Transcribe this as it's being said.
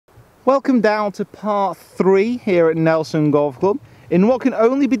Welcome down to part 3 here at Nelson Golf Club in what can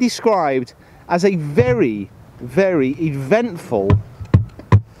only be described as a very, very eventful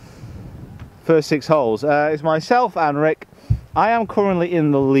first 6 holes. It's myself and Rick. I am currently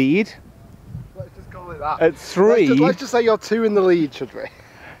in the lead. Let's just call it that. At 3. Let's just say you're 2 in the lead, should we?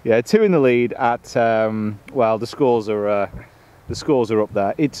 Yeah, 2 in the lead at, well, the scores are up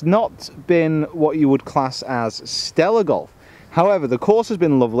there. It's not been what you would class as stellar golf. However, the course has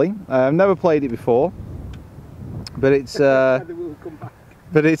been lovely. I've never played it before, but it's a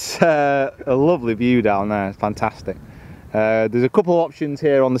lovely view down there. It's fantastic. There's a couple of options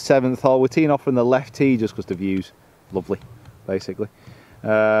here on the 7th hole. We're teeing off from the left tee just because the view's lovely, basically.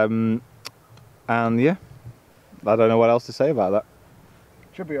 And yeah, I don't know what else to say about that.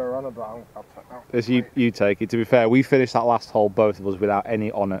 Should be a runner, but I'll take that. As you take it. To be fair, we finished that last hole, both of us, without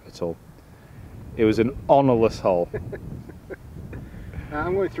any honour at all. It was an honourless hole.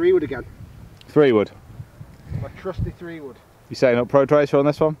 I'm going 3-wood again. 3-wood. My trusty 3-wood. You setting up Pro Tracer on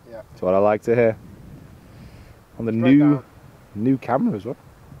this one? Yeah. That's what I like to hear. On the new camera as well.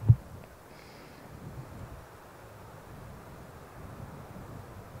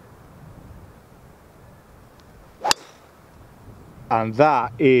 And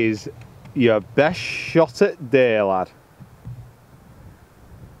that is your best shot at day, lad.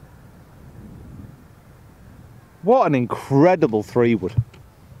 What an incredible 3-wood.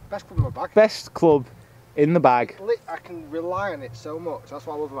 Best club in my bag. Best club in the bag. I can rely on it so much. That's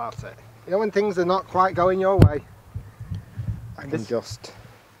what I love about it. You know, when things are not quite going your way, I can just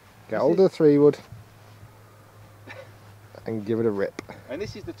get hold of the 3-wood and give it a rip. And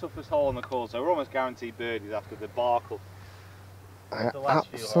this is the toughest hole on the course, so we're almost guaranteed birdies after the debacle. I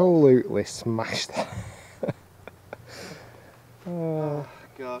absolutely smashed that. Oh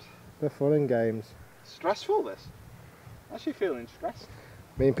God. The fun and games. Stressful this. Actually feeling stressed.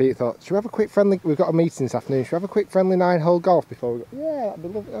 Me and Pete thought, should we have a quick friendly, we've got a meeting this afternoon, should we have a quick friendly 9-hole golf before we go? Yeah, that'd be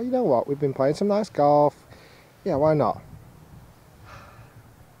lovely. Oh, you know what, we've been playing some nice golf. Yeah, why not?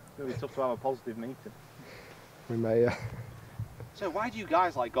 It's going to be tough to have a positive meeting. We may. So why do you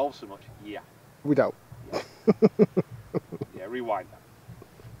guys like golf so much? Yeah. We don't. Yeah, yeah, rewind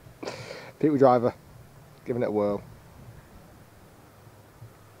that. Pete driver, giving it a whirl.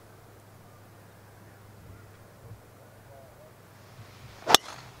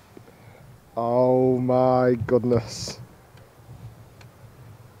 Oh my goodness.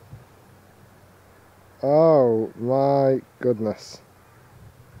 Oh my goodness.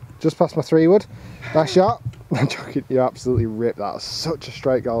 Just past my 3-wood. Nice shot. I'm joking, you absolutely ripped that. Was such a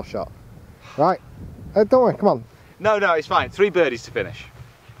straight golf shot. Right, don't worry, come on. No, it's fine. 3 birdies to finish.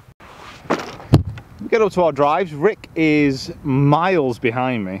 We get up to our drives. Rick is miles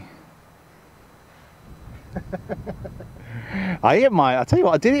behind me. I tell you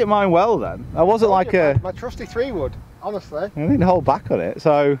what, I did hit mine well then. I wasn't like my trusty 3-wood, honestly. I didn't hold back on it,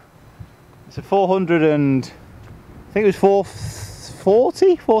 so it's a 400 and I think it was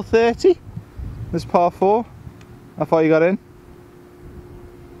 440, 430. This par 4. How far you got in?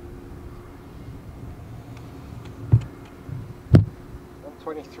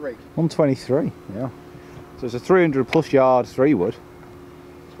 $123. 123, yeah. So it's a 300 plus yard 3-wood.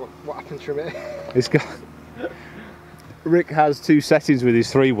 What happens from it? It's got. Rick has 2 settings with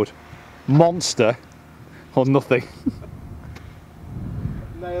his 3-wood. Monster or nothing.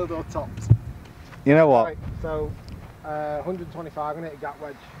 Nailed or topped. You know what? Right, so 125, I'm going to hit a gap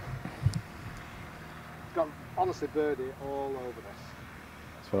wedge. It's got honestly birdie all over this.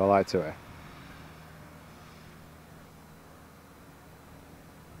 That's what I like to hear.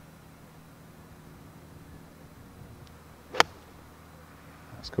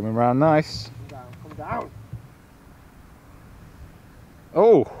 That's coming round nice. Come down.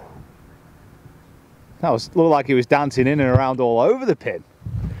 Oh, that looked like he was dancing in and around all over the pin.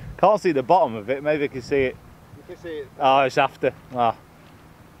 Can't see the bottom of it. Maybe I can see it. You can see it. Oh, it's after. Ah,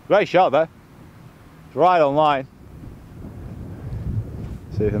 great shot there. It's right on line.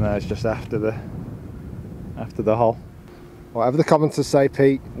 See if it's just after the hole. Whatever the commenters say,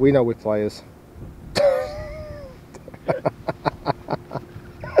 Pete, we know we're players.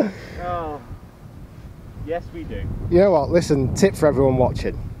 Oh, yes we do. You know what, listen, tip for everyone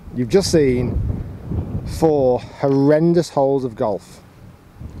watching. You've just seen 4 horrendous holes of golf.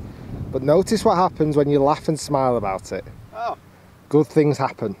 But notice what happens when you laugh and smile about it. Oh. Good things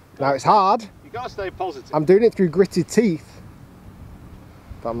happen. Now it's hard. You gotta stay positive. I'm doing it through gritted teeth.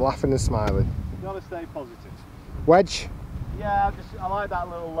 But I'm laughing and smiling. You gotta stay positive. Wedge. Yeah, I like that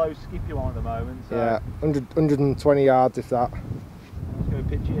little low skippy one at the moment. So Yeah, 120 yards if that. I'm just going to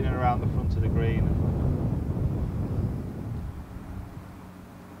pitch it in and around the front of the green.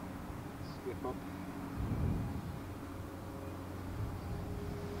 You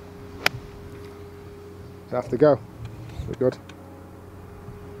have to go. We're good.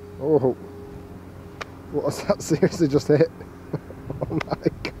 Oh, what was that? Seriously just hit? Oh my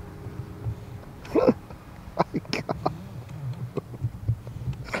god. My god.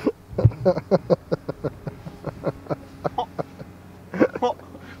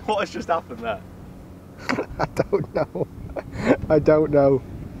 What has just happened there? I don't know. I don't know.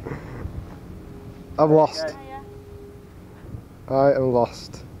 I'm lost. Yeah. I am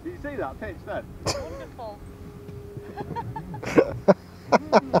lost. Did you see that pitch then? Wonderful.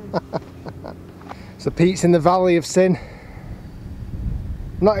 So Pete's in the Valley of Sin.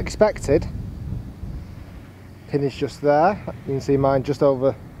 Not expected. Pin is just there. You can see mine just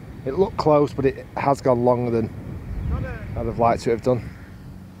over. It looked close, but it has gone longer than I'd have liked to have done.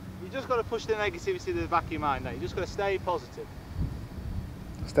 You just got to push the negativity to the back of your mind now. You just got to stay positive.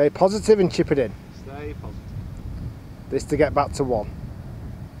 Stay positive and chip it in. Stay positive. This to get back to 1,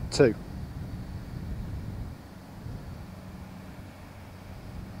 2.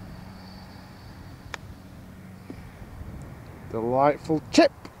 Delightful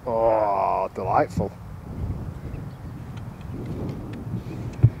chip. Oh, delightful.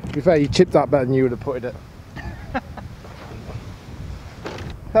 To be fair, you chipped that better than you would have putted it.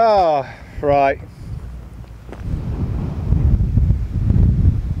 Oh, right.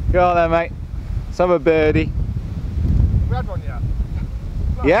 Go on then, mate. Let's have a birdie. We had one yet.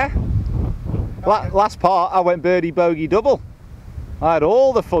 Yeah? Last part, I went birdie, bogey, double. I had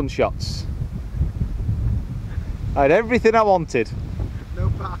all the fun shots. I had everything I wanted. No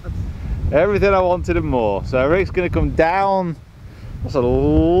bad. Everything I wanted and more. So Rick's going to come down. That's a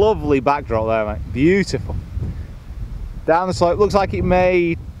lovely backdrop there, mate. Beautiful. Down the slope. Looks like it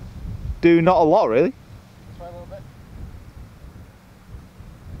may do not a lot, really. Try a little bit.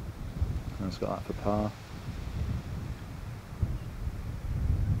 Let's got that for par.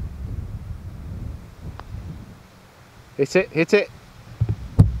 Hit it, hit it.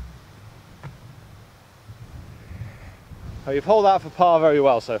 Oh, you've held out for par very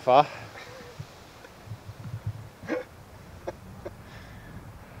well so far.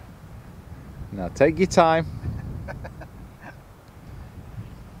 Now take your time.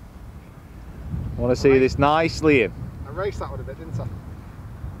 I want to see this nicely in. I raced that one a bit, didn't I?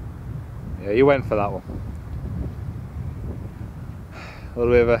 Yeah, you went for that one. A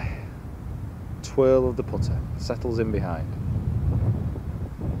little bit of a twirl of the putter. Settles in behind.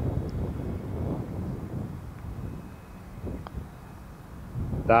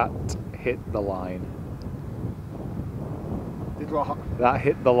 That hit the line. Did what? That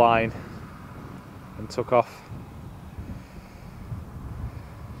hit the line and took off.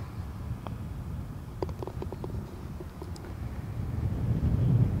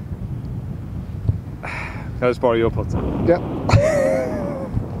 Can I just borrow your putter? Yep.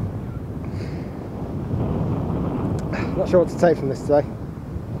 Not sure what to take from this today.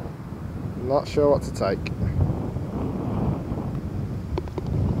 Not sure what to take.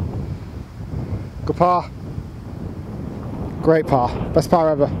 Good par. Great par. Best par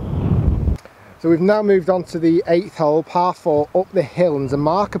ever. So we've now moved on to the 8th hole, par 4, up the hill, and there's a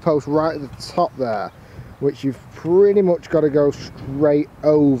marker post right at the top there, which you've pretty much got to go straight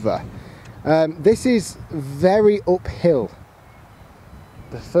over. This is very uphill.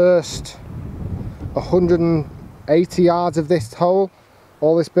 The first 180 yards of this hole,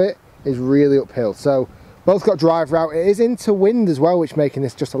 all this bit, is really uphill. So both got drive route. It is into wind as well, which making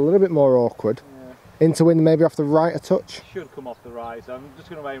this just a little bit more awkward. Yeah. Into wind, maybe off the right a touch. Should come off the right, so I'm just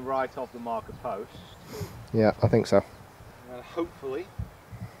going to aim right off the marker post. Yeah, I think so. And then hopefully,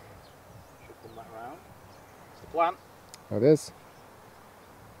 should come back round. That's the plan. It is.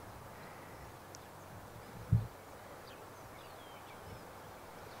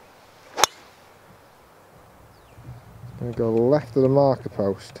 Going to go left of the marker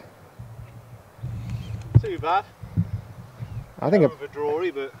post. Too bad. I think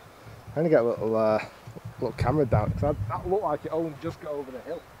overdrawy, but I'm going to get a little camera down because that looked like it only just got over the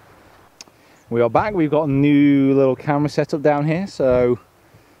hill. We are back. We've got a new little camera set up down here, so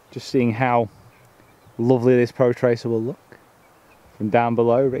just seeing how lovely this Pro Tracer will look from down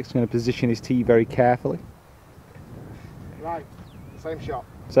below. Rick's going to position his tee very carefully. Right, same shot.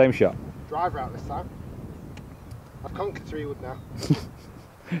 Same shot. Drive route this time. I've conquered 3 wood now.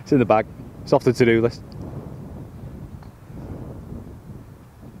 It's in the bag. It's off the to-do list.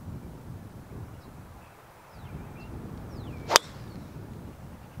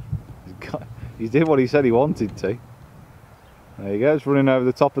 He did what he said he wanted to. There you go, it's running over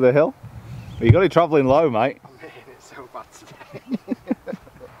the top of the hill. But you got it travelling low, mate. I'm hitting it so bad today.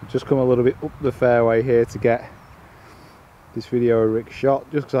 Just come a little bit up the fairway here to get this video of Rick shot,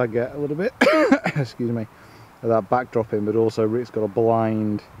 just because I get a little bit, excuse me, of that backdrop in, but also Rick's got a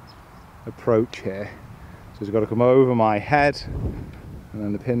blind approach here. So he's got to come over my head, and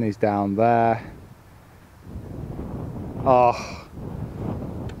then the pin is down there. Oh,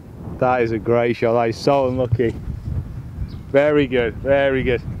 that is a great shot. That is so unlucky. Very good, very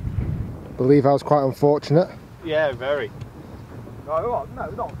good. I believe I was quite unfortunate. Yeah, very. No, not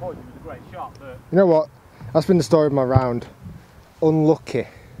unfortunate, it was a great shot, but... You know what? That's been the story of my round. Unlucky.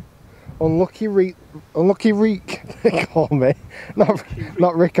 Unlucky Reek, they call me.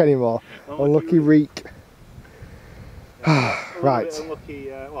 Not Rick anymore. Unlucky Reek. Right. Unlucky,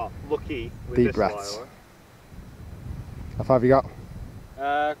 well, lucky with Deep this breaths. Lyle. How far have you got?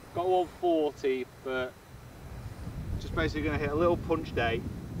 Got 140, but just basically going to hit a little punch day.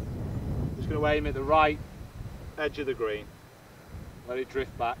 Just going to aim at the right edge of the green. Let it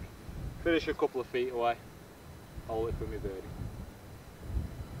drift back. Finish a couple of feet away. Hold it for me birdie.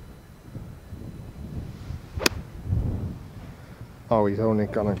 Oh, he's only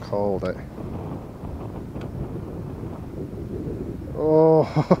gone and called it. Oh,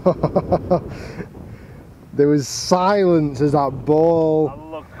 there was silence as that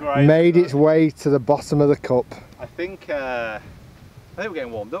ball made its way to the bottom of the cup. I think we're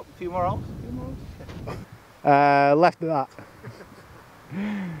getting warmed up. A few more holes. Left of that.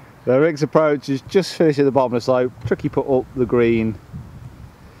 The Rick's approach is just finished at the bottom of the slope. Tricky put up the green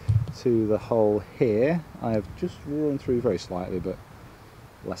to the hole here. I have just run through very slightly, but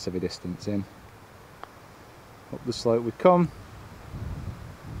less of a distance in. Up the slope we come.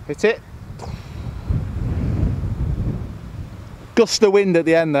 Hit it. Gust of wind at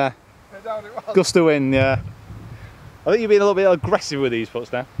the end there. Gust of wind, yeah. I think you're being a little bit aggressive with these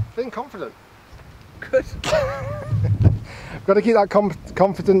putts now. Feeling confident. Good. Got to keep that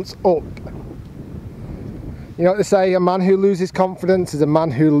confidence up. You know what they say, a man who loses confidence is a man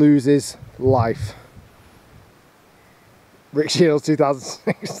who loses life. Rick Shiels,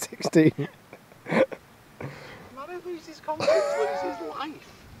 2016. Man who loses confidence loses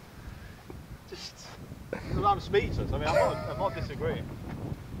life. Just, I'm speechless. I mean, I'm not disagreeing.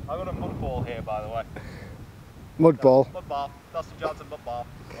 I've got a mud ball here, by the way. Mud ball? Mud ball. That's the Johnson mud ball.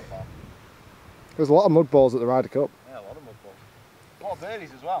 Mud ball. There's a lot of mud balls at the Ryder Cup. Yeah, a lot of mud balls. A lot of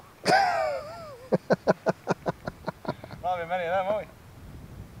birdies as well. Might be many of them, won't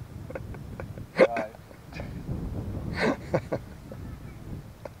we? Right.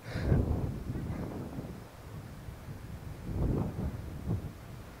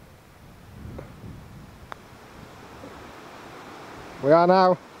 We are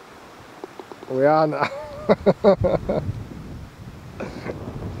now. We are now.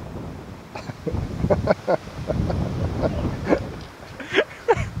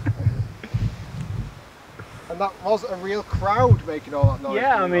 And that was a real crowd making all that noise.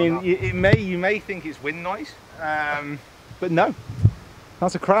 Yeah, I mean, you may think it's wind noise, but no,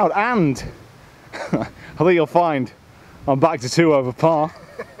 that's a crowd. And I think you'll find I'm back to 2 over par.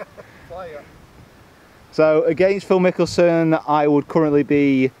 So against Phil Mickelson, I would currently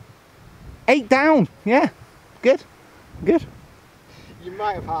be 8 down. Yeah, good, good. You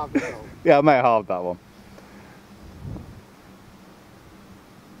might have halved it though. Yeah, I may have halved that one.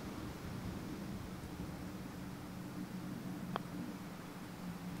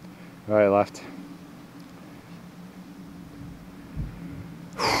 Right, left.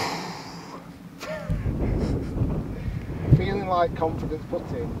 Feeling like confidence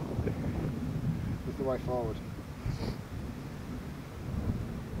putting is the way forward.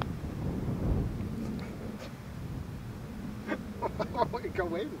 I want to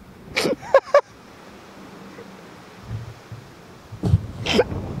go in.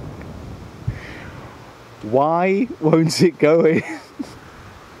 Why won't it go in?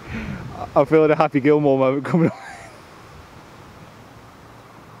 I'm feeling a Happy Gilmore moment coming up.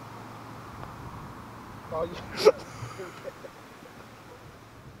 Oh,